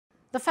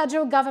The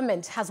federal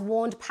government has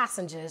warned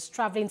passengers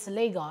traveling to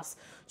Lagos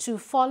to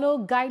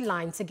follow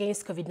guidelines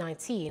against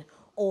COVID-19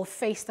 or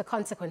face the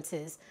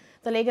consequences.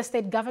 The Lagos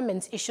state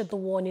government issued the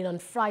warning on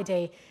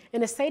Friday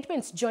in a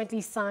statement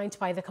jointly signed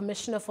by the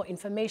Commissioner for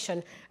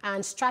Information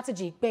and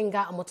Strategy,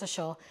 Gbenga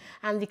Omotosho,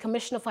 and the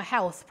Commissioner for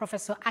Health,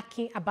 Professor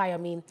Aki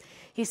Abayomi.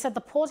 He said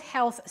the Port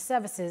Health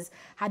Services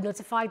had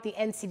notified the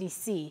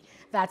NCDC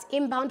that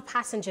inbound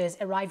passengers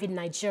arriving in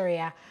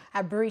Nigeria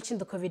are breaching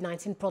the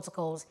COVID-19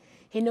 protocols.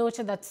 He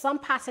noted that some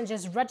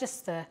passengers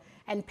register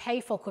and pay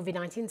for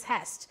COVID-19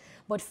 tests,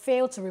 but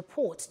fail to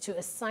report to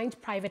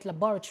assigned private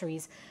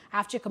laboratories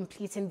after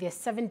completing their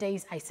 7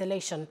 days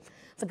isolation.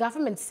 The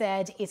government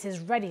said it is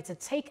ready to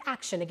take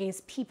action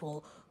against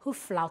people who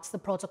flout the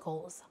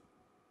protocols.